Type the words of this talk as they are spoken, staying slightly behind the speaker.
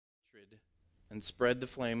and spread the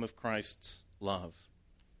flame of Christ's love.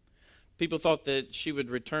 People thought that she would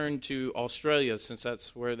return to Australia since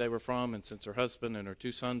that's where they were from, and since her husband and her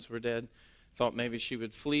 2 sons were dead. Thought maybe she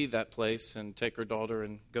would flee that place and take her daughter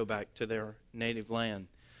and go back to their native land.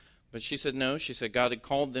 But she said no. She said God had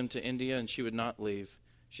called them to India and she would not leave.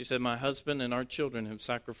 She said, my husband and our children have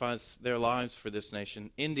sacrificed their lives for this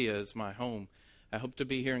nation. India is my home. I hope to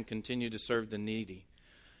be here and continue to serve the needy.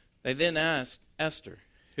 They then asked Esther,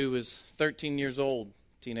 who was 13 years old,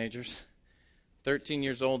 teenagers, 13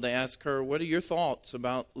 years old, they asked her, what are your thoughts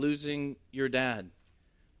about losing your dad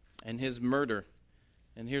and his murder?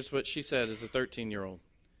 And here's what she said as a 13-year-old.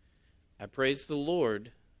 I praise the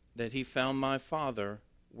Lord that he found my father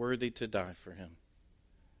worthy to die for him.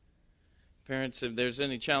 Parents, if there's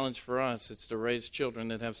any challenge for us, it's to raise children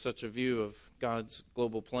that have such a view of God's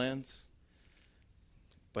global plans.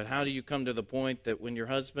 But how do you come to the point that when your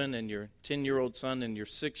husband and your 10-year-old son and your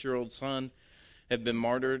 6-year-old son have been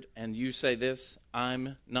martyred and you say this,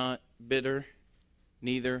 I'm not bitter,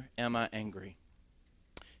 neither am I angry.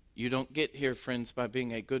 You don't get here, friends, by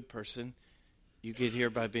being a good person. You get here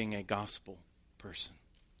by being a gospel person.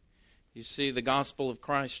 You see, the gospel of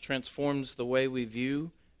Christ transforms the way we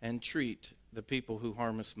view and treat the people who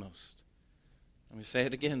harm us most. Let me say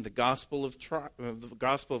it again. The gospel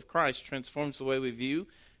of Christ transforms the way we view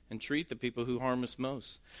and treat the people who harm us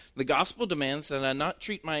most. The gospel demands that I not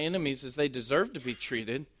treat my enemies as they deserve to be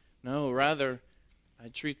treated. No, rather, I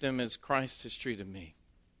treat them as Christ has treated me.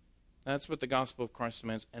 That's what the gospel of Christ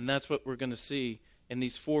demands, and that's what we're going to see in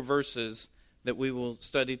these 4 verses that we will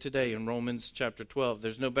study today in Romans chapter 12.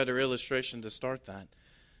 There's no better illustration to start that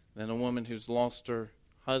than a woman who's lost her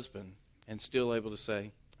husband and still able to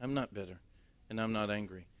say, I'm not bitter and I'm not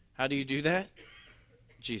angry. How do you do that?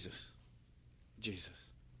 Jesus. Jesus.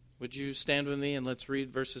 Would you stand with me and let's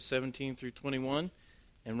read verses 17 through 21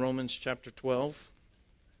 in Romans chapter 12.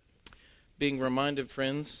 Being reminded,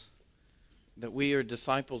 friends, that we are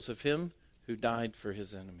disciples of him who died for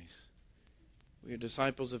his enemies. We are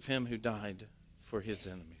disciples of him who died for his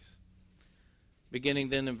enemies. Beginning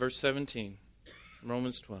then in verse 17,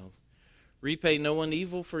 Romans 12. Repay no one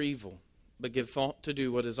evil for evil, but give thought to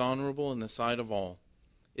do what is honorable in the sight of all.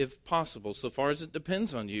 If possible, so far as it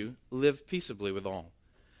depends on you, live peaceably with all.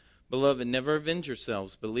 Beloved, never avenge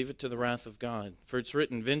yourselves, but leave it to the wrath of God. For it's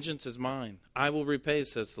written, vengeance is mine. I will repay,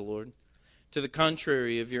 says the Lord. To the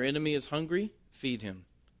contrary, if your enemy is hungry, feed him.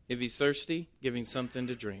 If he's thirsty, give him something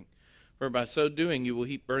to drink. For by so doing you will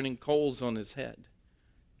heap burning coals on his head.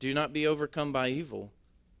 Do not be overcome by evil,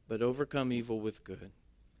 but overcome evil with good.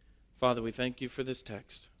 Father, we thank you for this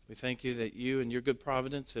text. We thank you that you and your good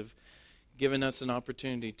providence have given us an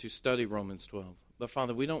opportunity to study Romans 12. But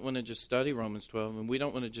Father, we don't want to just study Romans 12, and we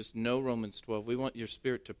don't want to just know Romans 12. We want your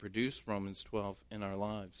Spirit to produce Romans 12 in our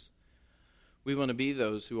lives. We want to be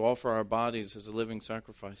those who offer our bodies as a living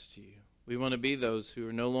sacrifice to you. We want to be those who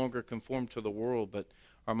are no longer conformed to the world, but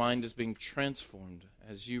our mind is being transformed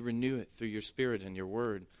as you renew it through your Spirit and your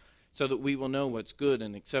word, so that we will know what's good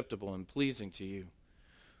and acceptable and pleasing to you.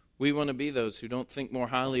 We want to be those who don't think more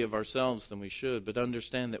highly of ourselves than we should, but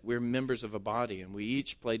understand that we're members of a body, and we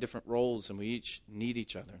each play different roles, and we each need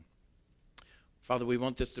each other. Father, we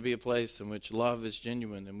want this to be a place in which love is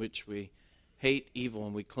genuine, in which we hate evil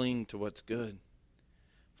and we cling to what's good.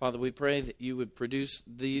 Father, we pray that you would produce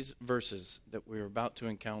these verses that we're about to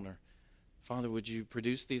encounter. Father, would you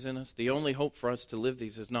produce these in us? The only hope for us to live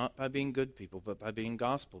these is not by being good people, but by being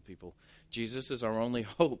gospel people. Jesus is our only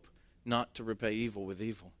hope not to repay evil with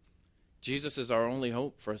evil. Jesus is our only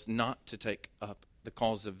hope for us not to take up the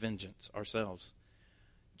cause of vengeance ourselves.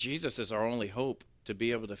 Jesus is our only hope to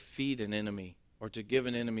be able to feed an enemy or to give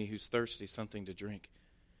an enemy who's thirsty something to drink.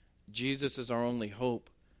 Jesus is our only hope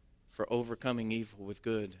for overcoming evil with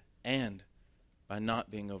good and by not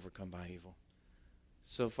being overcome by evil.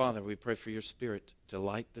 So, Father, we pray for your Spirit to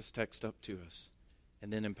light this text up to us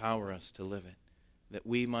and then empower us to live it, that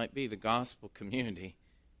we might be the gospel community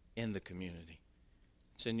in the community.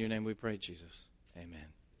 It's in your name we pray, Jesus.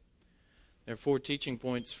 Amen. There are 4 teaching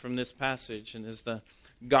points from this passage, and as the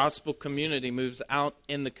gospel community moves out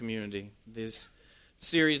in the community, this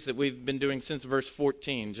series that we've been doing since verse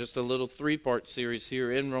 14, just a little 3-part series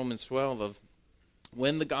here in Romans 12 of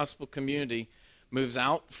when the gospel community moves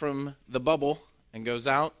out from the bubble and goes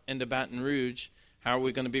out into Baton Rouge, how are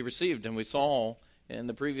we going to be received? And we saw in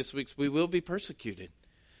the previous weeks, we will be persecuted.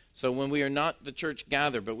 So when we are not the church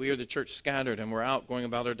gathered, but we are the church scattered, and we're out going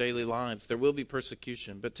about our daily lives, there will be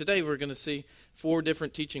persecution. But today we're going to see 4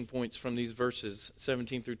 different teaching points from these verses,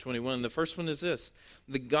 17 through 21. The first one is this: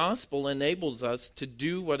 the gospel enables us to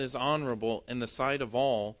do what is honorable in the sight of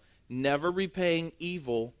all, never repaying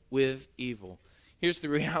evil with evil. Here's the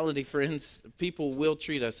reality, friends. People will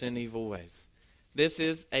treat us in evil ways. This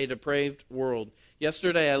is a depraved world.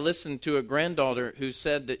 Yesterday, I listened to a granddaughter who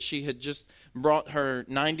said that she had just brought her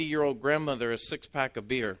 90-year-old grandmother a six-pack of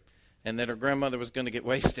beer and that her grandmother was going to get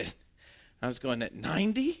wasted. I was going, at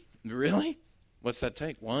 90? Really? What's that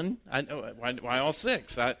take? One? I know. Why all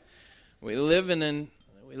six? We live in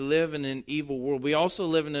an evil world. We also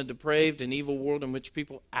live in a depraved and evil world in which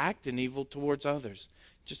people act in evil towards others.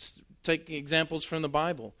 Just take examples from the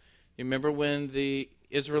Bible. You remember when the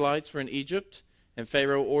Israelites were in Egypt and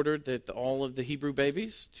Pharaoh ordered that all of the Hebrew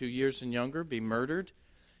babies, 2 years and younger, be murdered?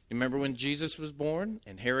 You remember when Jesus was born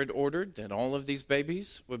and Herod ordered that all of these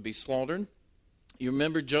babies would be slaughtered? You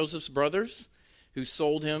remember Joseph's brothers who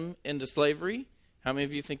sold him into slavery? How many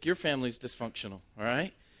of you think your family's dysfunctional, all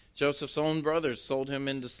right? Joseph's own brothers sold him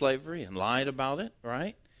into slavery and lied about it,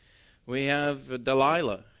 right? We have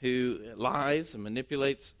Delilah who lies and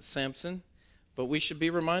manipulates Samson. But we should be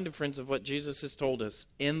reminded, friends, of what Jesus has told us.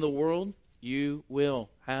 In the world, you will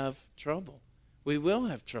have trouble. We will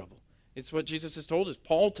have trouble. It's what Jesus has told us.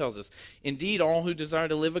 Paul tells us, indeed, all who desire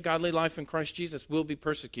to live a godly life in Christ Jesus will be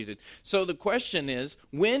persecuted. So the question is,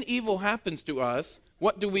 when evil happens to us,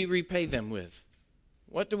 what do we repay them with?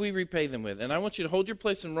 What do we repay them with? And I want you to hold your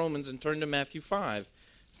place in Romans and turn to Matthew 5.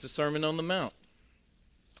 It's the Sermon on the Mount.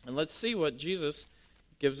 And let's see what Jesus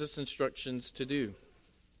gives us instructions to do.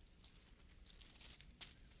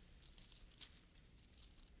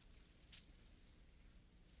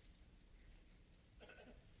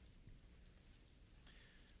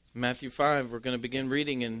 Matthew 5, we're going to begin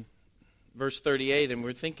reading in verse 38, and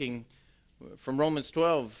we're thinking from Romans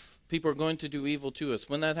 12, people are going to do evil to us.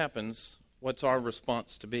 When that happens, what's our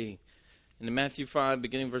response to be? And in Matthew 5,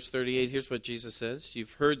 beginning verse 38, here's what Jesus says.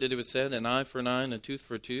 You've heard that it was said, an eye for an eye and a tooth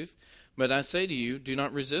for a tooth. But I say to you, do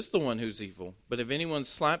not resist the one who's evil. But if anyone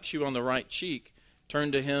slaps you on the right cheek,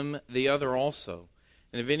 turn to him the other also.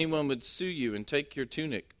 And if anyone would sue you and take your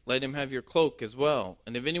tunic, let him have your cloak as well.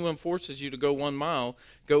 And if anyone forces you to go 1 mile,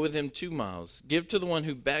 go with him 2 miles. Give to the one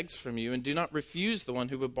who begs from you, and do not refuse the one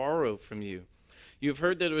who would borrow from you. You have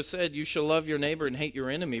heard that it was said, you shall love your neighbor and hate your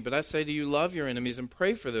enemy. But I say to you, love your enemies and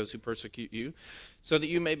pray for those who persecute you, so that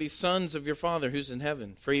you may be sons of your Father who's in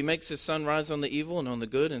heaven. For he makes his sun rise on the evil and on the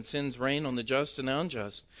good, and sends rain on the just and the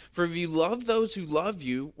unjust. For if you love those who love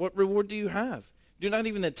you, what reward do you have? Do not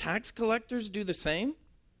even the tax collectors do the same?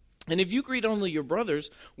 And if you greet only your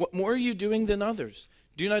brothers, what more are you doing than others?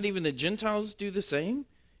 Do not even the Gentiles do the same?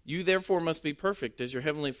 You therefore must be perfect as your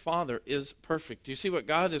heavenly Father is perfect. You see, what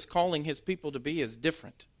God is calling his people to be is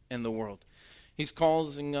different in the world. He's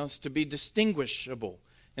causing us to be distinguishable.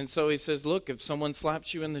 And so he says, look, if someone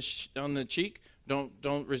slaps you on the cheek,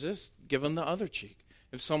 don't resist. Give them the other cheek.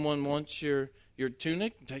 If someone wants your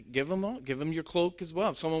tunic, give them your cloak as well.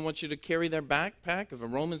 If someone wants you to carry their backpack of a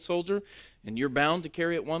Roman soldier and you're bound to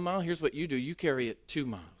carry it 1 mile, here's what you do. You carry it 2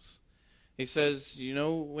 miles. He says, you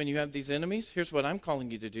know, when you have these enemies, here's what I'm calling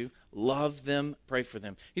you to do. Love them, pray for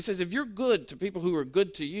them. He says, if you're good to people who are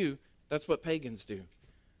good to you, that's what pagans do.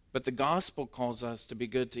 But the gospel calls us to be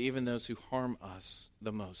good to even those who harm us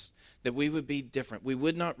the most, that we would be different. We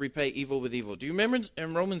would not repay evil with evil. Do you remember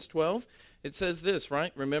in Romans 12? It says this,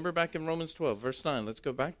 right? Remember back in Romans 12, verse 9. Let's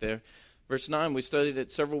go back there. Verse 9, we studied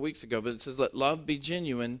it several weeks ago, but it says, let love be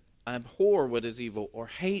genuine, abhor what is evil, or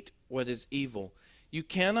hate what is evil. You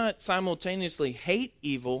cannot simultaneously hate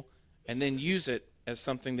evil and then use it as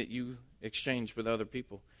something that you exchange with other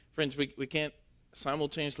people. Friends, we can't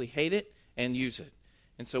simultaneously hate it and use it.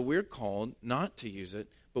 And so we're called not to use it,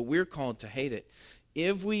 but we're called to hate it.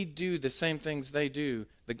 If we do the same things they do,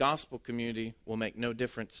 the gospel community will make no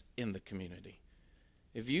difference in the community.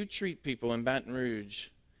 If you treat people in Baton Rouge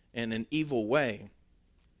in an evil way,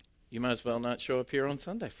 you might as well not show up here on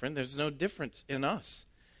Sunday, friend. There's no difference in us.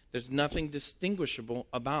 There's nothing distinguishable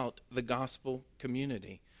about the gospel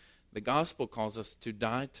community. The gospel calls us to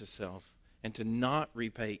die to self and to not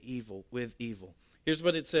repay evil with evil. Here's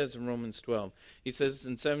what it says in Romans 12. He says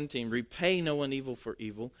in 17, repay no one evil for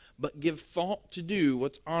evil, but give thought to do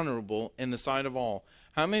what's honorable in the sight of all.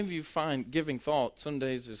 How many of you find giving thought some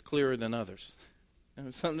days is clearer than others?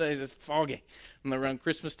 And some days it's foggy. And around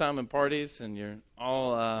Christmas time and parties, and you're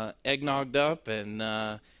all eggnogged up, and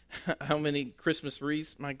how many Christmas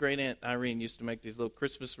wreaths? My great aunt Irene used to make these little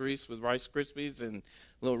Christmas wreaths with Rice Krispies and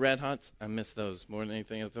little Red Hots. I miss those more than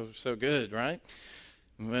anything else. Those are so good, right?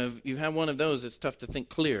 If you have one of those, it's tough to think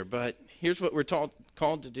clear. But here's what we're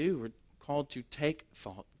called to do. We're called to take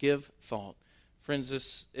thought, give thought. Friends,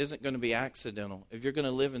 this isn't going to be accidental. If you're going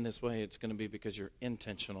to live in this way, it's going to be because you're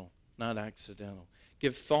intentional, not accidental.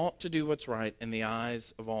 Give thought to do what's right in the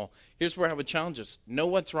eyes of all. Here's where I would challenge us. Know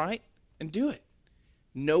what's right and do it.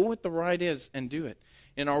 Know what the right is and do it.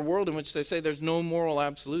 In our world in which they say there's no moral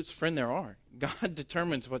absolutes, friend, there are. God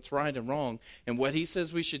determines what's right and wrong, and what he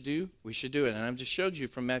says we should do it. And I've just showed you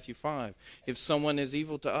from Matthew 5. If someone is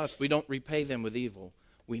evil to us, we don't repay them with evil.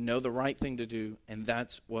 We know the right thing to do, and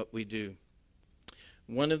that's what we do.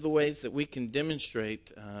 One of the ways that we can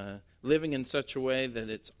demonstrate living in such a way that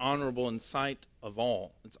it's honorable in sight of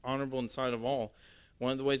all. It's honorable in sight of all.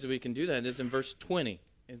 One of the ways that we can do that is in verse 20.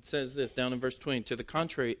 It says this down in verse 20. To the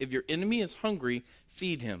contrary, if your enemy is hungry,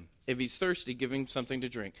 feed him. If he's thirsty, give him something to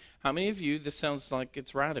drink. How many of you, this sounds like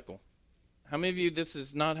it's radical? How many of you, this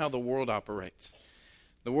is not how the world operates?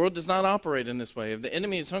 The world does not operate in this way. If the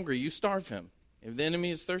enemy is hungry, you starve him. If the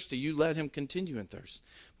enemy is thirsty, you let him continue in thirst.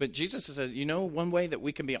 But Jesus says, you know, one way that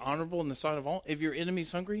we can be honorable in the sight of all, if your enemy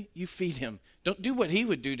is hungry, you feed him. Don't do what he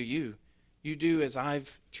would do to you. You do as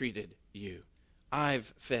I've treated you.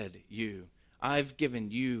 I've fed you. I've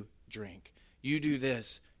given you drink. You do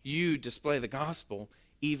this. You display the gospel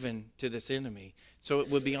even to this enemy. So it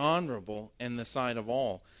would be honorable in the sight of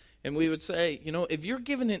all. And we would say, you know, if you're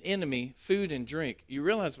giving an enemy food and drink, you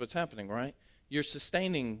realize what's happening, right? You're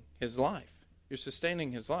sustaining his life. You're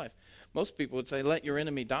sustaining his life. Most people would say, let your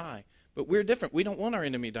enemy die. But we're different. We don't want our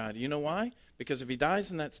enemy to die. Do you know why? Because if he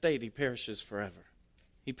dies in that state, he perishes forever.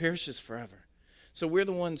 He perishes forever. So we're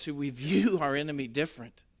the ones who we view our enemy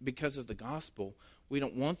different because of the gospel. We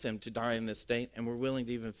don't want them to die in this state, and we're willing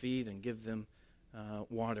to even feed and give them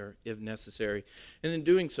water if necessary. And in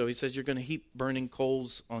doing so, he says you're going to heap burning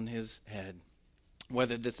coals on his head.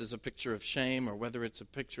 Whether this is a picture of shame or whether it's a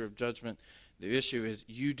picture of judgment, the issue is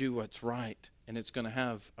you do what's right, and it's going to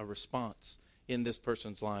have a response in this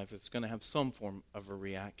person's life. It's going to have some form of a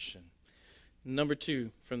reaction. Number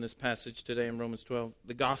 2 from this passage today in Romans 12,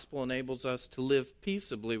 the gospel enables us to live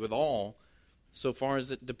peaceably with all so far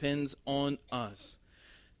as it depends on us.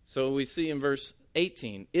 So we see in verse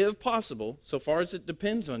 18, if possible, so far as it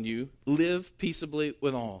depends on you, live peaceably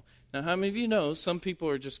with all. Now, how many of you know some people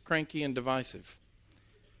are just cranky and divisive?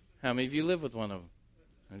 How many of you live with one of them?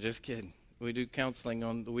 I'm just kidding. We do counseling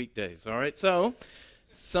on the weekdays, all right? So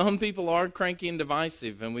some people are cranky and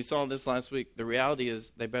divisive, and we saw this last week. The reality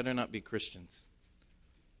is they better not be Christians.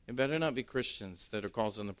 They better not be Christians that are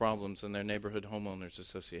causing the problems in their neighborhood homeowners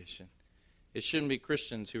association. It shouldn't be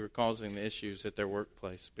Christians who are causing the issues at their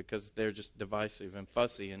workplace because they're just divisive and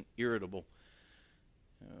fussy and irritable.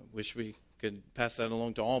 Wish we could pass that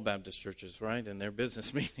along to all Baptist churches, right, in their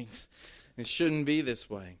business meetings. It shouldn't be this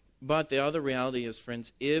way. But the other reality is,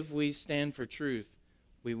 friends, if we stand for truth,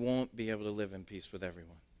 we won't be able to live in peace with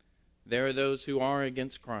everyone. There are those who are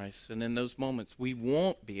against Christ, and in those moments we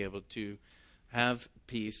won't be able to have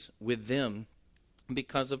peace with them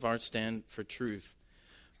because of our stand for truth.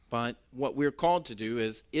 But what we're called to do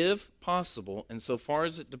is, if possible, and so far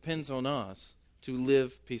as it depends on us, to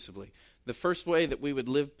live peaceably. The first way that we would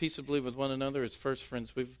live peaceably with one another is first,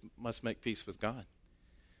 friends, we must make peace with God.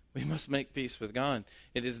 We must make peace with God.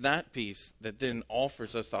 It is that peace that then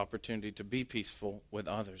offers us the opportunity to be peaceful with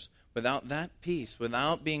others. Without that peace,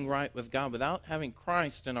 without being right with God, without having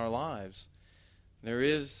Christ in our lives,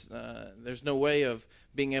 there's no way of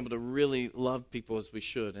being able to really love people as we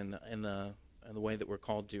should in the way that we're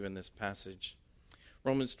called to in this passage.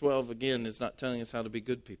 Romans 12, again, is not telling us how to be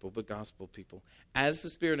good people, but gospel people. As the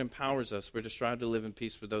Spirit empowers us, we're to strive to live in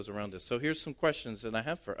peace with those around us. So here's some questions that I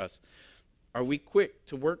have for us. Are we quick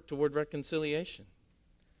to work toward reconciliation?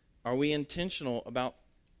 Are we intentional about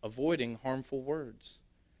avoiding harmful words?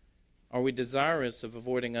 Are we desirous of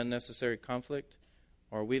avoiding unnecessary conflict?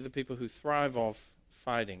 Or are we the people who thrive off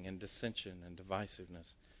fighting and dissension and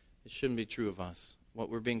divisiveness? It shouldn't be true of us. What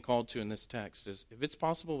we're being called to in this text is, if it's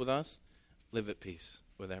possible with us, live at peace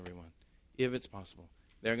with everyone. If it's possible.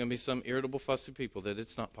 There are going to be some irritable, fussy people that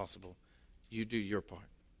it's not possible. You do your part.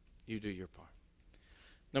 You do your part.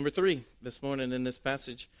 Number 3, this morning in this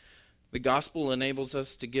passage, the gospel enables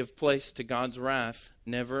us to give place to God's wrath,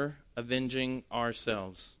 never avenging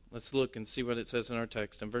ourselves. Let's look and see what it says in our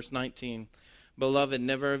text. In verse 19, Beloved,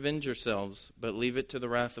 never avenge yourselves, but leave it to the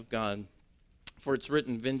wrath of God. For it's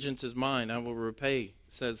written, Vengeance is mine, I will repay,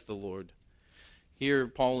 says the Lord. Here,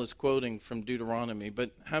 Paul is quoting from Deuteronomy,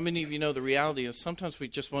 but how many of you know the reality is sometimes we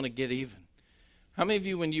just want to get even? How many of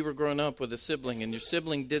you, when you were growing up with a sibling and your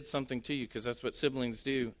sibling did something to you, because that's what siblings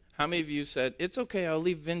do, how many of you said, it's okay, I'll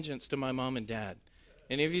leave vengeance to my mom and dad?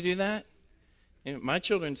 Any of you do that? And my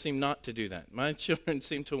children seem not to do that. My children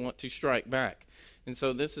seem to want to strike back. And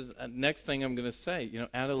so this is the next thing I'm going to say.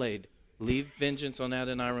 Adelaide, leave vengeance on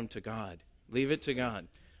Adoniram to God. Leave it to God,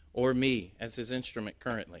 or me as his instrument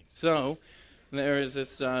currently. So There is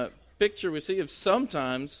this picture we see of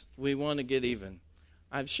sometimes we want to get even.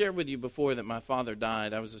 I've shared with you before that my father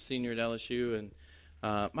died. I was a senior at LSU,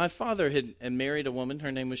 and my father had married a woman.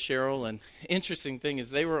 Her name was Cheryl, and interesting thing is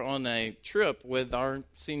they were on a trip with our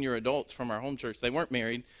senior adults from our home church. They weren't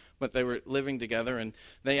married, but they were living together, and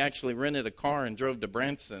they actually rented a car and drove to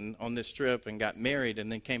Branson on this trip and got married and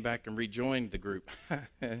then came back and rejoined the group.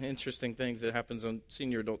 Interesting things that happens on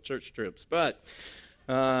senior adult church trips. But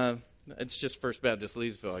it's just First Baptist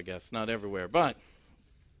Leesville, I guess, not everywhere. But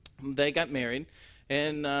they got married,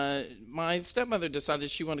 and my stepmother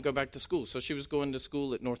decided she wanted to go back to school. So she was going to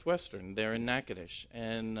school at Northwestern there in Natchitoches.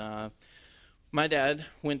 And my dad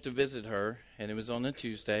went to visit her, and it was on a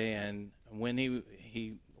Tuesday, and when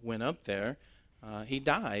he went up there, he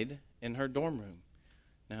died in her dorm room.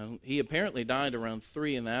 Now, he apparently died around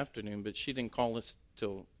 3 in the afternoon, but she didn't call us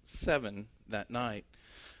till 7 that night.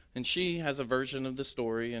 And she has a version of the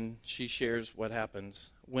story, and she shares what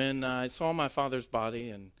happens. When I saw my father's body,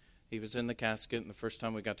 and he was in the casket, and the first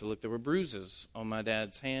time we got to look, there were bruises on my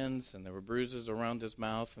dad's hands, and there were bruises around his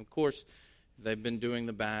mouth. And of course, they've been doing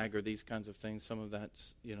the bag or these kinds of things. Some of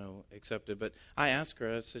that's, accepted. But I asked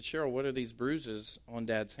her, I said, Cheryl, what are these bruises on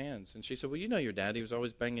Dad's hands? And she said, well, you know your dad. He was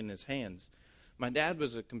always banging his hands. My dad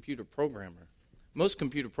was a computer programmer. Most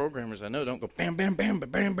computer programmers I know don't go bam, bam, bam, bam,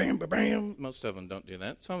 bam, bam, bam. Most of them don't do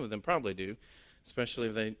that. Some of them probably do, especially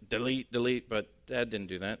if they delete. But Dad didn't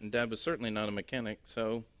do that. And Dad was certainly not a mechanic.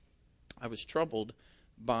 So I was troubled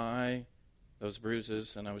by those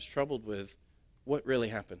bruises, and I was troubled with what really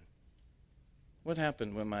happened. What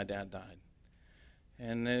happened when my dad died?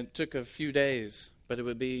 And it took a few days, but it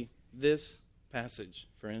would be this passage,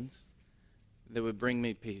 friends, that would bring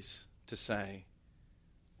me peace to say,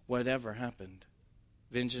 whatever happened,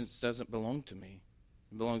 vengeance doesn't belong to me.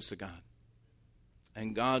 It belongs to God.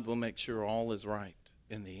 And God will make sure all is right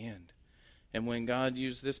in the end. And when God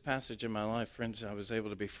used this passage in my life, friends, I was able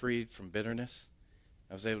to be freed from bitterness.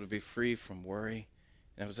 I was able to be free from worry.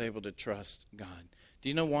 And I was able to trust God. Do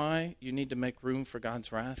you know why you need to make room for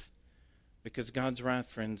God's wrath? Because God's wrath,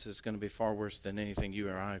 friends, is going to be far worse than anything you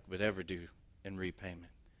or I would ever do in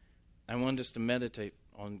repayment. I want us to meditate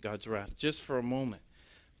on God's wrath just for a moment,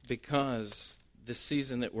 because this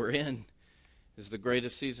season that we're in is the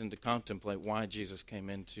greatest season to contemplate why Jesus came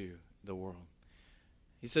into the world.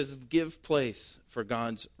 He says, give place for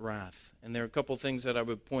God's wrath. And there are a couple things that I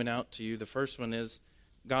would point out to you. The first one is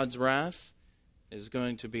God's wrath is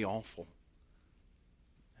going to be awful.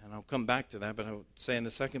 And I'll come back to that, but I would say in the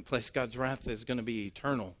second place, God's wrath is going to be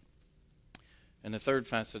eternal. And the third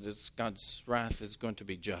facet is God's wrath is going to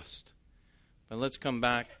be just. But let's come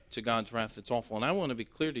back to God's wrath that's awful. And I want to be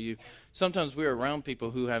clear to you, sometimes we're around people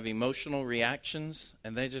who have emotional reactions,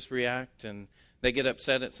 and they just react, and they get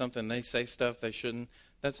upset at something, they say stuff they shouldn't.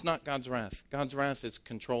 That's not God's wrath. God's wrath is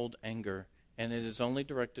controlled anger, and it is only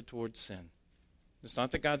directed towards sin. It's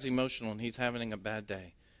not that God's emotional and he's having a bad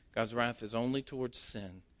day. God's wrath is only towards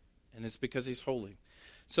sin, and it's because he's holy.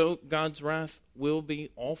 So God's wrath will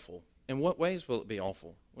be awful. In what ways will it be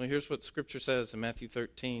awful? Well, here's what Scripture says in Matthew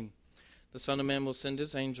 13. The Son of Man will send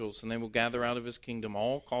his angels, and they will gather out of his kingdom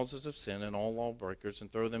all causes of sin and all lawbreakers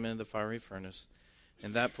and throw them into the fiery furnace.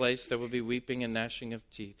 In that place there will be weeping and gnashing of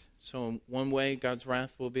teeth. So in one way God's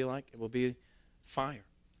wrath will be like, it will be fire.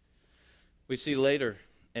 We see later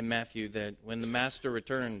in Matthew that when the master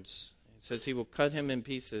returns, it says he will cut him in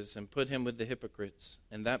pieces and put him with the hypocrites.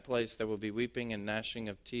 In that place there will be weeping and gnashing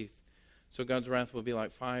of teeth. So God's wrath will be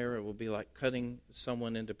like fire. It will be like cutting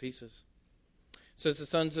someone into pieces. It says the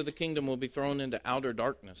sons of the kingdom will be thrown into outer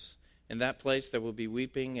darkness. In that place there will be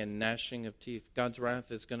weeping and gnashing of teeth. God's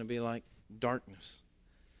wrath is going to be like darkness.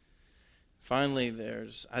 Finally,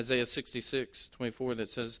 there's Isaiah 66:24 that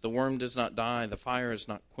says, the worm does not die, the fire is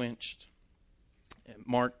not quenched. And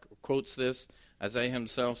Mark quotes this. Isaiah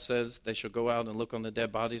himself says, they shall go out and look on the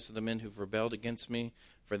dead bodies of the men who've rebelled against me,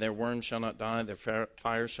 for their worm shall not die, their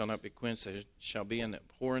fire shall not be quenched, there shall be an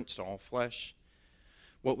abhorrence to all flesh.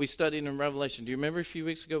 What we studied in Revelation, do you remember a few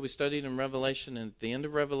weeks ago we studied in Revelation, and at the end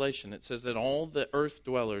of Revelation it says that all the earth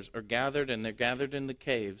dwellers are gathered, and they're gathered in the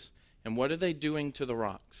caves. And what are they doing to the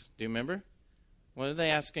rocks? Do you remember? What are they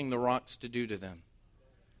asking the rocks to do to them?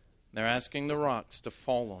 They're asking the rocks to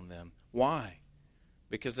fall on them. Why?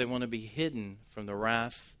 Because they want to be hidden from the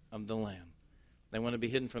wrath of the Lamb. They want to be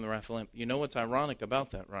hidden from the wrath of the Lamb. You know what's ironic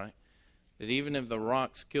about that, right? That even if the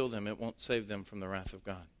rocks kill them, it won't save them from the wrath of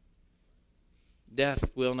God.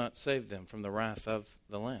 Death will not save them from the wrath of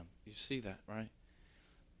the Lamb. You see that, right?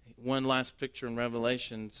 One last picture in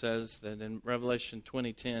Revelation says that in Revelation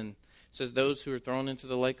 20:10, it says those who are thrown into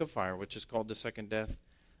the lake of fire, which is called the second death,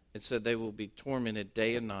 It said they will be tormented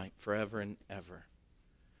day and night forever and ever.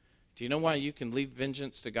 Do you know why you can leave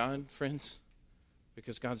vengeance to God, friends?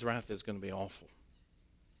 Because God's wrath is going to be awful.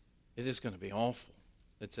 It is going to be awful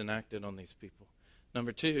that's enacted on these people.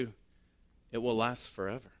 Number two, it will last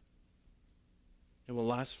forever. It will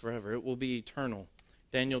last forever. It will be eternal.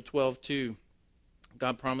 Daniel 12:2.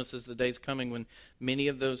 God promises the days coming when many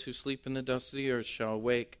of those who sleep in the dust of the earth shall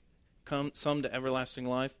awake, some to everlasting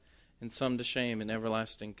life and some to shame and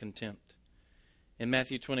everlasting contempt. In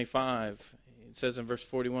Matthew 25, it says in verse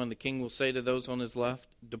 41, the king will say to those on his left,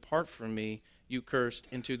 depart from me, you cursed,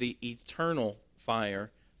 into the eternal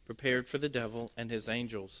fire prepared for the devil and his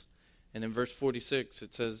angels. And in verse 46,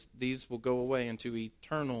 it says, these will go away into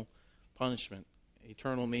eternal punishment.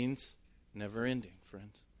 Eternal means never ending,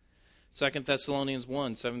 friends. 2 Thessalonians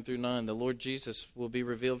 1, 7-9, the Lord Jesus will be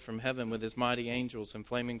revealed from heaven with his mighty angels in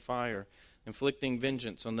flaming fire, inflicting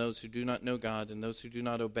vengeance on those who do not know God and those who do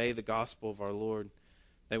not obey the gospel of our Lord.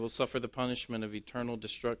 They will suffer the punishment of eternal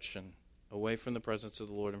destruction away from the presence of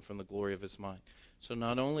the Lord and from the glory of his might. So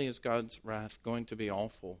not only is God's wrath going to be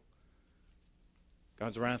awful,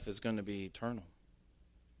 God's wrath is going to be eternal.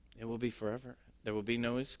 It will be forever. There will be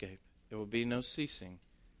no escape. There will be no ceasing.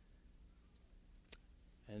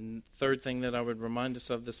 And third thing that I would remind us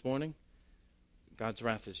of this morning, God's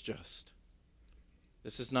wrath is just.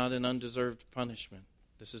 This is not an undeserved punishment.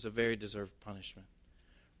 This is a very deserved punishment.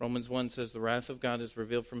 Romans 1 says, the wrath of God is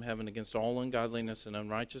revealed from heaven against all ungodliness and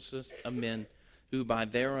unrighteousness of men who by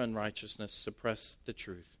their unrighteousness suppress the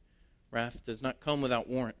truth. Wrath does not come without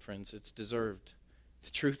warrant, friends. It's deserved. The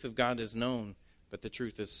truth of God is known, but the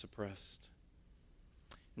truth is suppressed.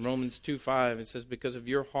 In Romans 2:5, it says, because of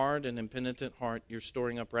your hard and impenitent heart, you're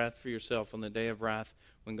storing up wrath for yourself on the day of wrath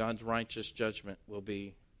when God's righteous judgment will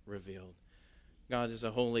be revealed. God is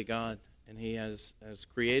a holy God, and he has, as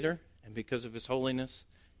creator, and because of his holiness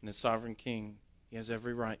and his sovereign king, he has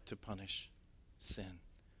every right to punish sin.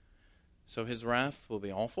 So his wrath will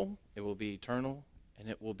be awful, it will be eternal, and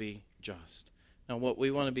it will be just. Now what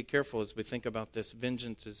we want to be careful as we think about this,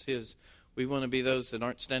 vengeance is his. We want to be those that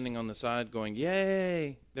aren't standing on the side going,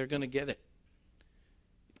 yay, they're going to get it.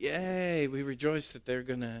 Yay, we rejoice that they're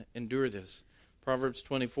going to endure this. Proverbs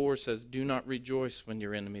 24 says, do not rejoice when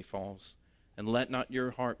your enemy falls, and let not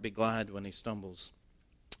your heart be glad when he stumbles,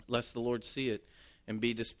 lest the Lord see it and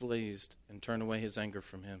be displeased and turn away his anger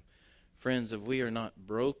from him. Friends, if we are not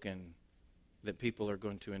broken that people are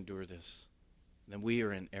going to endure this, then we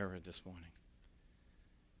are in error this morning.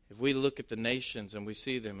 If we look at the nations and we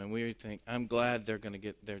see them and we think, I'm glad they're going to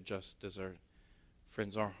get their just desert.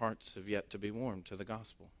 Friends, our hearts have yet to be warmed to the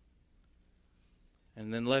gospel.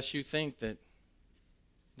 And unless you think that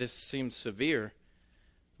this seems severe,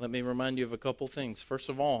 let me remind you of a couple things. First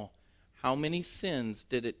of all, how many sins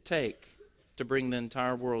did it take to bring the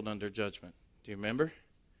entire world under judgment? Do you remember?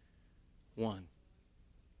 1.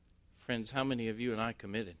 Friends, how many of you and I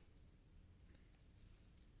committed?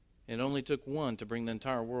 It only took 1 to bring the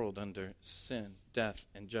entire world under sin, death,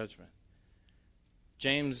 and judgment.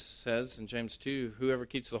 James says in James 2, whoever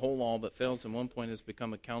keeps the whole law but fails in one point has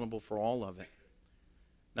become accountable for all of it.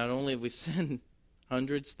 Not only have we sinned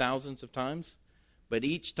hundreds, thousands of times, but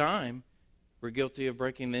each time we're guilty of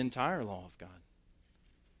breaking the entire law of God.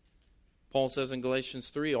 Paul says in Galatians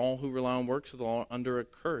 3, all who rely on works of the law are under a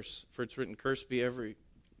curse, for it's written, cursed be every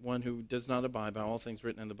one who does not abide by all things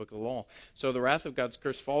written in the book of the law. So the wrath of God's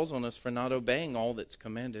curse falls on us for not obeying all that's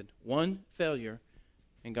commanded. One failure,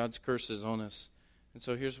 and God's curse is on us. And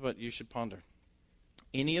so here's what you should ponder.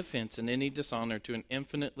 Any offense and any dishonor to an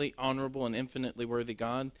infinitely honorable and infinitely worthy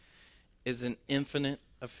God is an infinite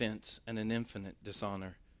offense and an infinite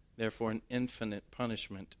dishonor. Therefore, an infinite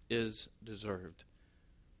punishment is deserved.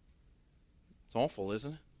 It's awful,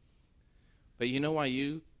 isn't it? But you know why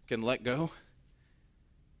you can let go?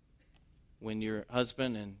 When your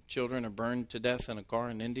husband and children are burned to death in a car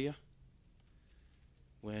in India,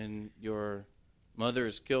 when your mother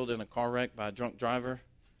is killed in a car wreck by a drunk driver,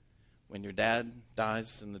 when your dad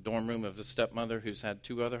dies in the dorm room of a stepmother who's had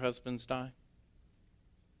 2 other husbands die,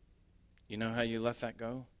 you know how you let that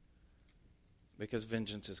go? Because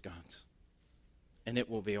vengeance is God's. And it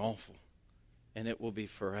will be awful. And it will be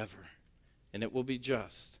forever. And it will be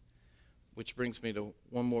just. Which brings me to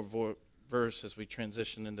one more verse as we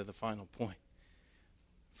transition into the final point.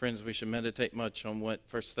 Friends, we should meditate much on what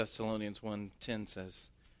 1 Thessalonians 1:10 says.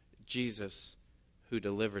 Jesus, who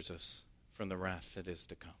delivers us from the wrath that is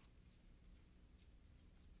to come.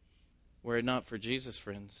 Were it not for Jesus,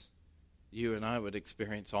 friends, you and I would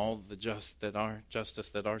experience all the justice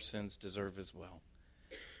that our sins deserve as well.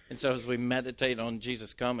 And so as we meditate on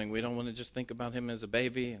Jesus coming, we don't want to just think about him as a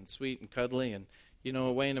baby and sweet and cuddly and, You know,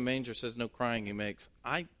 away in a manger says no crying he makes.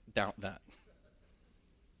 I doubt that.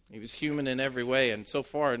 He was human in every way, and so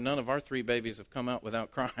far none of our 3 babies have come out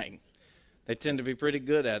without crying. They tend to be pretty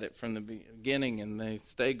good at it from the beginning, and they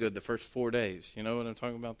stay good the first 4 days. You know what I'm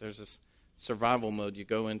talking about? There's this survival mode you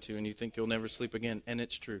go into, and you think you'll never sleep again, and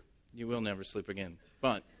it's true. You will never sleep again.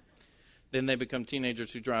 But then they become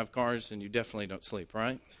teenagers who drive cars, and you definitely don't sleep,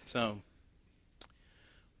 right? So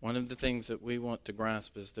one of the things that we want to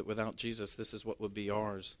grasp is that without Jesus, this is what would be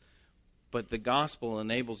ours. But the gospel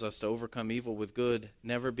enables us to overcome evil with good,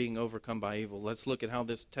 never being overcome by evil. Let's look at how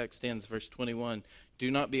this text ends, verse 21. Do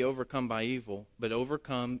not be overcome by evil, but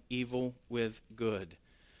overcome evil with good.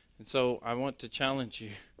 And so I want to challenge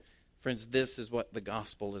you, friends, this is what the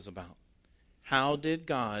gospel is about. How did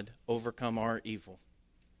God overcome our evil?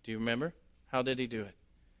 Do you remember? How did he do it?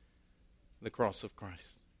 The cross of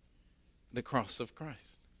Christ. The cross of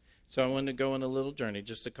Christ. So I want to go on a little journey,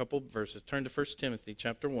 just a couple verses. Turn to 1 Timothy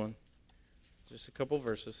chapter 1. Just a couple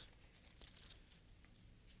verses.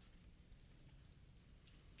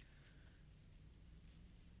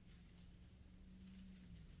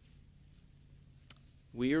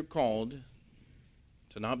 We are called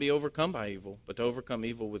to not be overcome by evil, but to overcome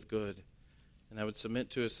evil with good. And I would submit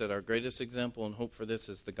to us that our greatest example and hope for this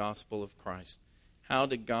is the gospel of Christ. How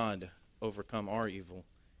did God overcome our evil?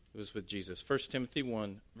 It was with Jesus. 1 Timothy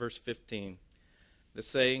 1, verse 15. The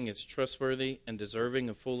saying is trustworthy and deserving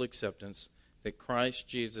of full acceptance, that Christ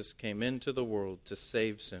Jesus came into the world to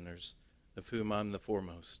save sinners, of whom I'm the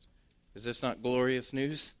foremost. Is this not glorious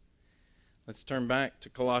news? Let's turn back to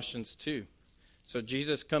Colossians 2. So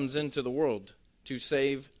Jesus comes into the world to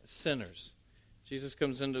save sinners. Jesus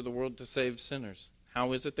comes into the world to save sinners.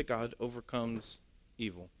 How is it that God overcomes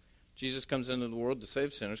evil? Jesus comes into the world to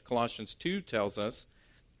save sinners. Colossians 2 tells us,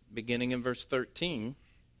 beginning in verse 13,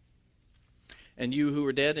 and you who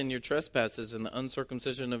were dead in your trespasses and the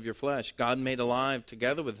uncircumcision of your flesh, God made alive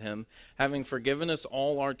together with him, having forgiven us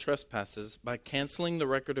all our trespasses by canceling the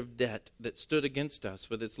record of debt that stood against us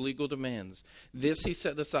with its legal demands. This he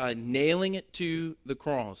set aside, nailing it to the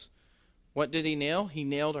cross. What did he nail? He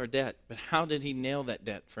nailed our debt. But how did he nail that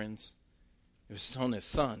debt, friends? It was on his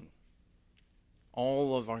Son.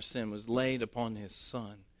 All of our sin was laid upon his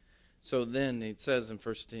Son. So then it says in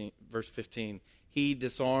verse 15, he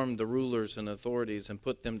disarmed the rulers and authorities and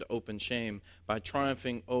put them to open shame by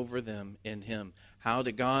triumphing over them in him. How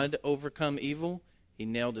did God overcome evil? He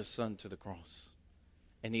nailed his Son to the cross.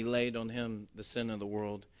 And he laid on him the sin of the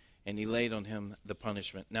world, and he laid on him the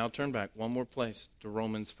punishment. Now turn back one more place to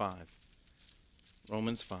Romans 5.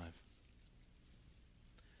 Romans 5.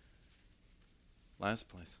 Last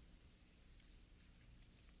place.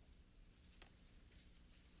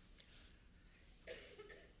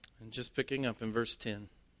 And just picking up in verse 10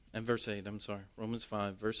 and verse 8, Romans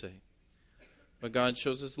 5, verse 8. But God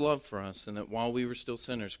shows his love for us, and that while we were still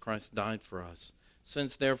sinners, Christ died for us.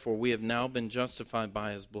 Since therefore we have now been justified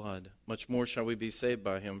by his blood, much more shall we be saved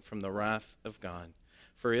by him from the wrath of God.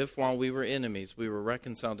 For if while we were enemies we were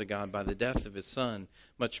reconciled to God by the death of his Son,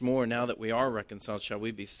 much more now that we are reconciled shall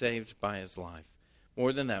we be saved by his life.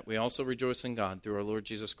 More than that, we also rejoice in God through our Lord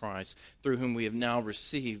Jesus Christ, through whom we have now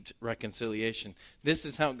received reconciliation. This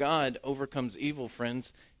is how God overcomes evil,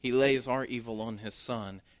 friends. He lays our evil on his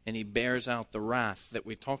Son, and he bears out the wrath that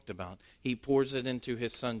we talked about. He pours it into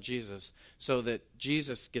his Son, Jesus, so that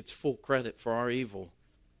Jesus gets full credit for our evil,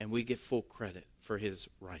 and we get full credit for his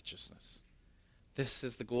righteousness. This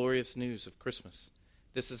is the glorious news of Christmas.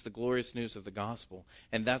 This is the glorious news of the gospel.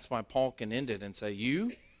 And that's why Paul can end it and say,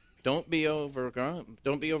 Don't be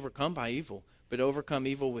overcome by evil, but overcome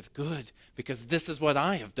evil with good, because this is what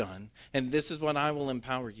I have done, and this is what I will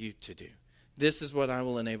empower you to do. This is what I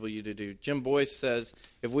will enable you to do. Jim Boyce says,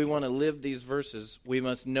 if we want to live these verses, we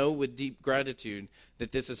must know with deep gratitude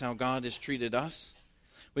that this is how God has treated us.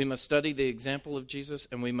 We must study the example of Jesus,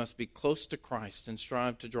 and we must be close to Christ and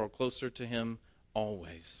strive to draw closer to him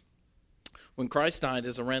always. When Christ died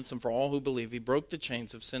as a ransom for all who believe, he broke the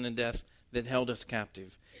chains of sin and death that held us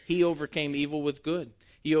captive. He overcame evil with good.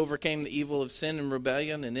 He overcame the evil of sin and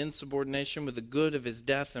rebellion and insubordination with the good of his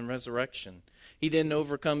death and resurrection. He didn't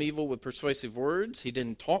overcome evil with persuasive words. He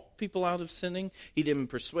didn't talk people out of sinning. He didn't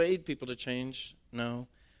persuade people to change. No.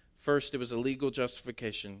 First, it was a legal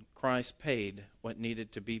justification. Christ paid what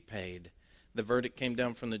needed to be paid. The verdict came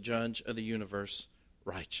down from the judge of the universe,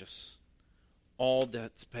 righteous. All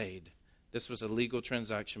debts paid. This was a legal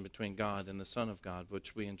transaction between God and the Son of God,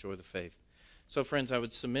 which we enjoy the faith. So, friends, I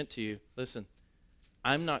would submit to you, listen,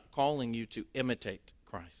 I'm not calling you to imitate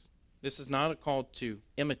Christ. This is not a call to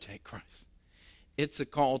imitate Christ. It's a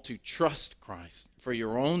call to trust Christ for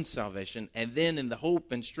your own salvation, and then in the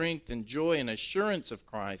hope and strength and joy and assurance of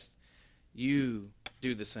Christ, you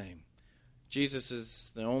do the same. Jesus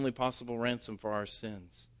is the only possible ransom for our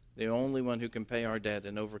sins, the only one who can pay our debt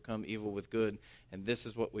and overcome evil with good, and this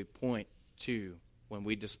is what we point to when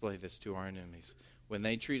we display this to our enemies. When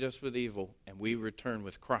they treat us with evil and we return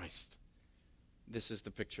with Christ, this is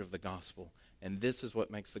the picture of the gospel, and this is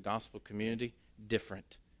what makes the gospel community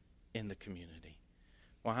different in the community.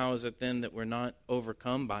 Well, how is it then that we're not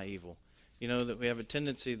overcome by evil? You know, that we have a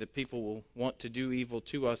tendency that people will want to do evil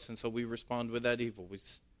to us, and so we respond with that evil. We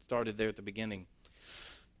started there at the beginning.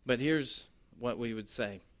 But here's what we would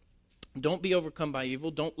say. Don't be overcome by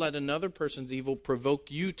evil. Don't let another person's evil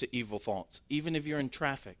provoke you to evil thoughts, even if you're in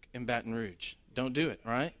traffic in Baton Rouge. Don't do it,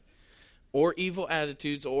 right? Or evil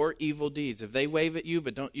attitudes or evil deeds. If they wave at you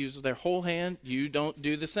but don't use their whole hand, you don't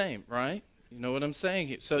do the same, right? You know what I'm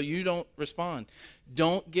saying? So you don't respond.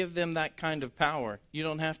 Don't give them that kind of power. You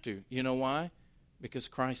don't have to. You know why? Because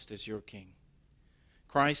Christ is your king.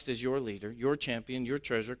 Christ is your leader, your champion, your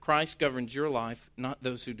treasure. Christ governs your life, not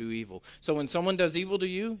those who do evil. So when someone does evil to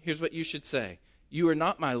you, here's what you should say. You are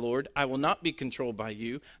not my Lord. I will not be controlled by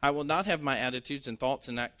you. I will not have my attitudes and thoughts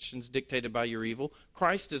and actions dictated by your evil.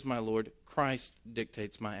 Christ is my Lord. Christ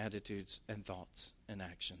dictates my attitudes and thoughts and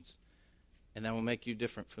actions. And that will make you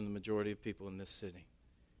different from the majority of people in this city.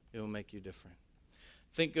 It will make you different.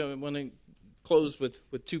 I want to close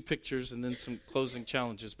with two pictures and then some closing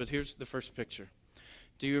challenges. But here's the first picture.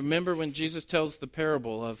 Do you remember when Jesus tells the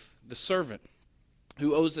parable of the servant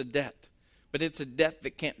who owes a debt? But it's a debt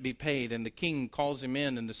that can't be paid, and the king calls him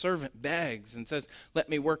in, and the servant begs and says, let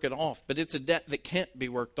me work it off. But it's a debt that can't be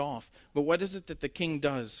worked off. But what is it that the king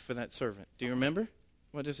does for that servant? Do you remember?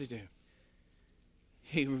 What does he do?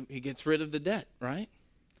 He gets rid of the debt, right?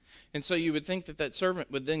 And so you would think that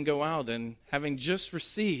servant would then go out and, having just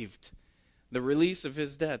received the release of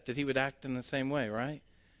his debt, that he would act in the same way, right?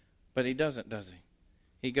 But he doesn't, does he?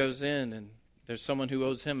 He goes in, and there's someone who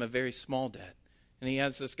owes him a very small debt. And he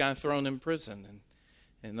has this guy thrown in prison.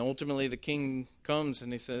 And ultimately the king comes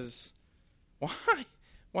and he says, why?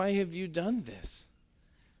 Why have you done this?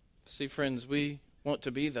 See, friends, we want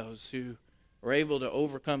to be those who are able to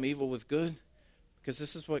overcome evil with good, because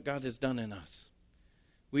this is what God has done in us.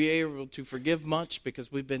 We are able to forgive much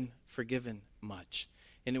because we've been forgiven much.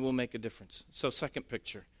 And it will make a difference. So second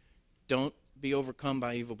picture, don't be overcome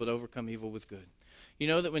by evil, but overcome evil with good. You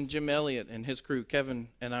know that when Jim Elliott and his crew, Kevin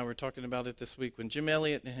and I were talking about it this week, when Jim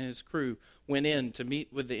Elliott and his crew went in to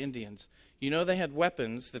meet with the Indians, you know they had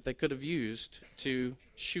weapons that they could have used to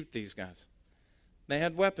shoot these guys. They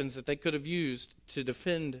had weapons that they could have used to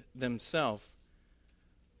defend themselves,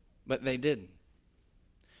 but they didn't.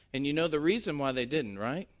 And you know the reason why they didn't,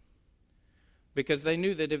 right? Because they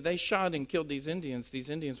knew that if they shot and killed these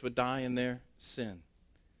Indians would die in their sin.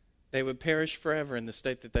 They would perish forever in the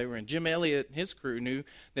state that they were in. Jim Elliott and his crew knew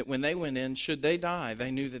that when they went in, should they die,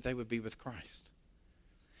 they knew that they would be with Christ.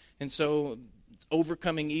 And so,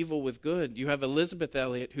 overcoming evil with good, you have Elizabeth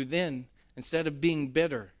Elliott who then, instead of being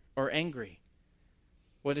bitter or angry,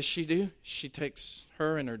 what does she do? She takes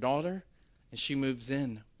her and her daughter and she moves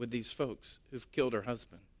in with these folks who've killed her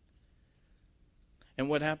husband. And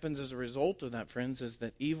what happens as a result of that, friends, is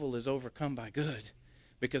that evil is overcome by good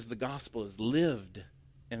because the gospel is lived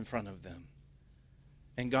in front of them.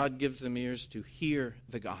 And God gives them ears to hear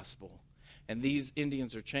the gospel. And these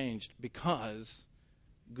Indians are changed because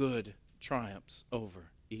good triumphs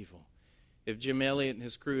over evil. If Jim Elliott and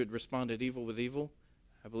his crew had responded evil with evil,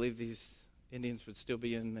 I believe these Indians would still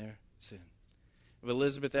be in their sin. If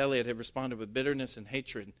Elizabeth Elliott had responded with bitterness and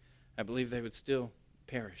hatred, I believe they would still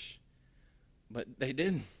perish. But they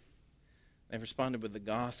didn't. They responded with the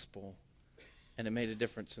gospel, and it made a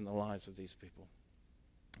difference in the lives of these people.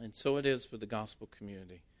 And so it is with the gospel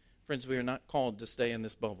community. Friends, we are not called to stay in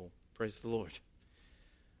this bubble. Praise the Lord.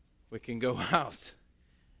 We can go out.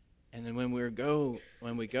 And then when we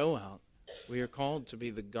go out, we are called to be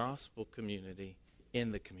the gospel community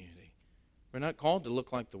in the community. We're not called to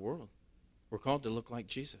look like the world. We're called to look like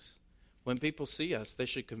Jesus. When people see us, they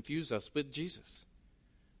should confuse us with Jesus,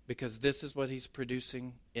 because this is what he's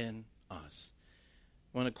producing in us.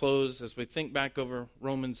 I want to close as we think back over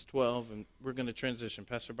Romans 12, and we're going to transition.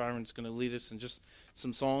 Pastor Byron's going to lead us in just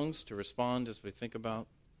some songs to respond as we think about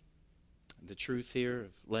the truth here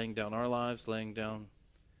of laying down our lives, laying down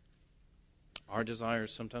our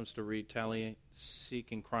desires sometimes to retaliate,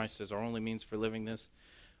 seeking Christ as our only means for living this.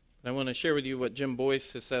 And I want to share with you what Jim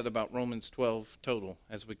Boyce has said about Romans 12 total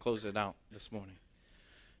as we close it out this morning.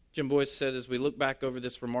 Jim Boyce said, as we look back over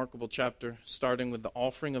this remarkable chapter, starting with the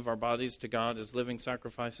offering of our bodies to God as living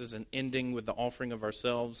sacrifices and ending with the offering of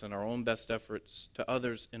ourselves and our own best efforts to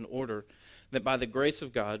others in order that by the grace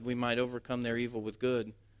of God we might overcome their evil with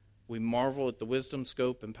good, we marvel at the wisdom,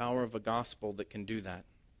 scope, and power of a gospel that can do that.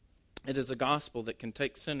 It is a gospel that can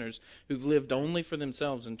take sinners who've lived only for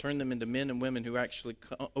themselves and turn them into men and women who actually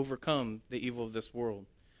overcome the evil of this world.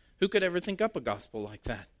 Who could ever think up a gospel like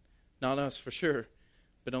that? Not us, for sure.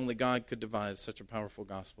 But only God could devise such a powerful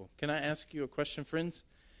gospel. Can I ask you a question, friends?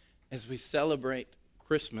 As we celebrate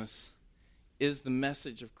Christmas, is the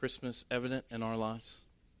message of Christmas evident in our lives?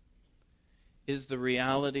 Is the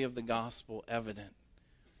reality of the gospel evident?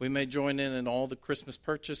 We may join in all the Christmas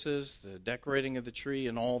purchases, the decorating of the tree,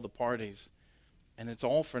 and all the parties. And it's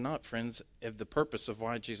all for naught, friends, if the purpose of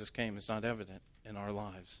why Jesus came is not evident in our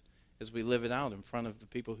lives as we live it out in front of the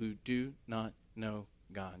people who do not know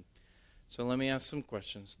God. So let me ask some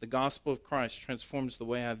questions. The gospel of Christ transforms the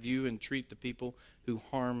way I view and treat the people who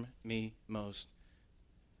harm me most.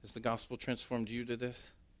 Has the gospel transformed you to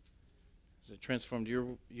this? Has it transformed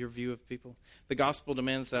your view of people? The gospel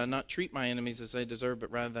demands that I not treat my enemies as they deserve,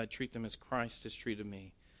 but rather that I treat them as Christ has treated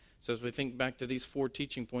me. So as we think back to these 4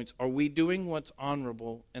 teaching points, are we doing what's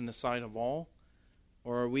honorable in the sight of all,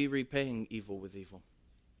 or are we repaying evil with evil?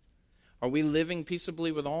 Are we living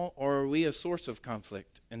peaceably with all, or are we a source of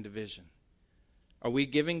conflict and division? Are we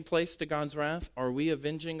giving place to God's wrath? Are we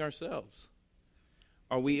avenging ourselves?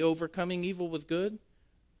 Are we overcoming evil with good?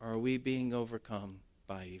 Or are we being overcome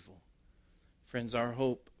by evil? Friends, our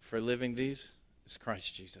hope for living these is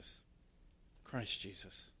Christ Jesus. Christ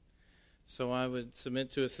Jesus. So I would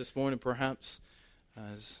submit to us this morning, perhaps,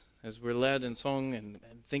 as we're led in song and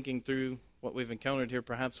thinking through what we've encountered here,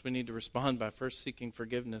 perhaps we need to respond by first seeking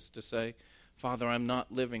forgiveness to say, Father, I'm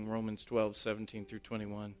not living Romans 12:17 through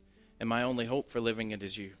 21. And my only hope for living it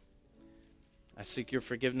is you. I seek your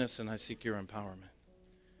forgiveness and I seek your empowerment.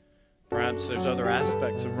 Perhaps there's other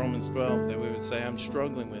aspects of Romans 12 that we would say I'm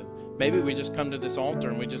struggling with. Maybe we just come to this altar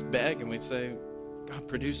and we just beg and we say, God,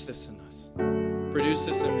 produce this in us. Produce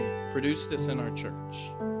this in me. Produce this in our church.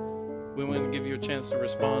 We want to give you a chance to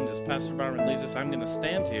respond as Pastor Byron leads us. I'm going to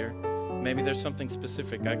stand here. Maybe there's something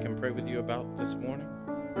specific I can pray with you about this morning.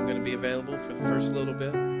 I'm going to be available for the first little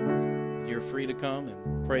bit. You're free to come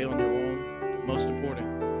and pray on your own. But most important,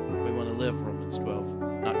 we want to live Romans 12,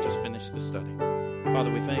 not just finish the study. Father,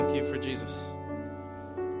 we thank you for Jesus.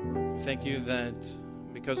 We thank you that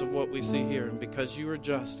because of what we see here and because you are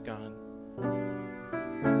just, God,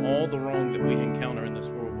 all the wrong that we encounter in this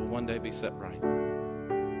world will one day be set right.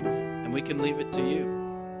 And we can leave it to you.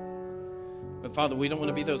 But Father, we don't want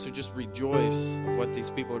to be those who just rejoice of what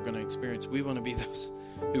these people are going to experience. We want to be those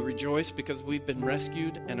who rejoice because we've been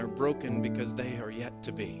rescued and are broken because they are yet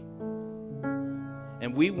to be.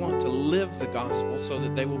 And we want to live the gospel so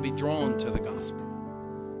that they will be drawn to the gospel.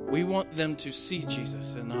 We want them to see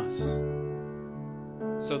Jesus in us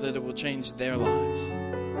so that it will change their lives.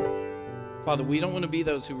 Father, we don't want to be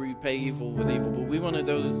those who repay evil with evil, but we want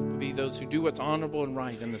to be those who do what's honorable and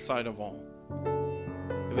right in the sight of all.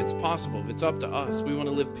 If it's possible, if it's up to us, we want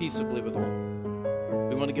to live peaceably with all.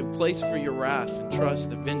 We want to give place for your wrath and trust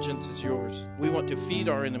that vengeance is yours. We want to feed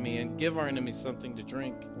our enemy and give our enemy something to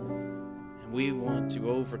drink. And we want to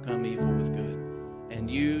overcome evil with good. And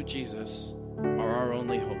you, Jesus, are our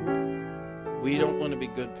only hope. We don't want to be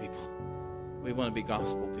good people. We want to be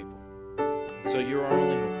gospel people. So you're our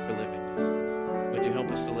only hope for living this. Would you help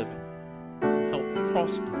us to live it? Help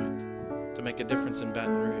Crosspoint to make a difference in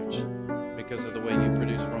Baton Rouge because of the way you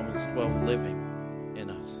produce Romans 12 living in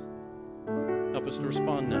us. Help us to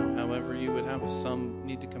respond now, however you would have us. Some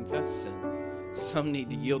need to confess sin. Some need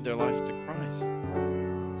to yield their life to Christ.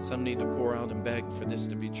 Some need to pour out and beg for this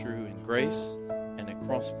to be true in Grace and at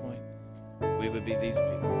Crosspoint. We would be these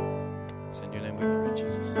people. It's in your name we pray,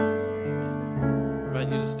 Jesus. Amen. I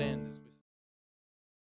invite you to stand.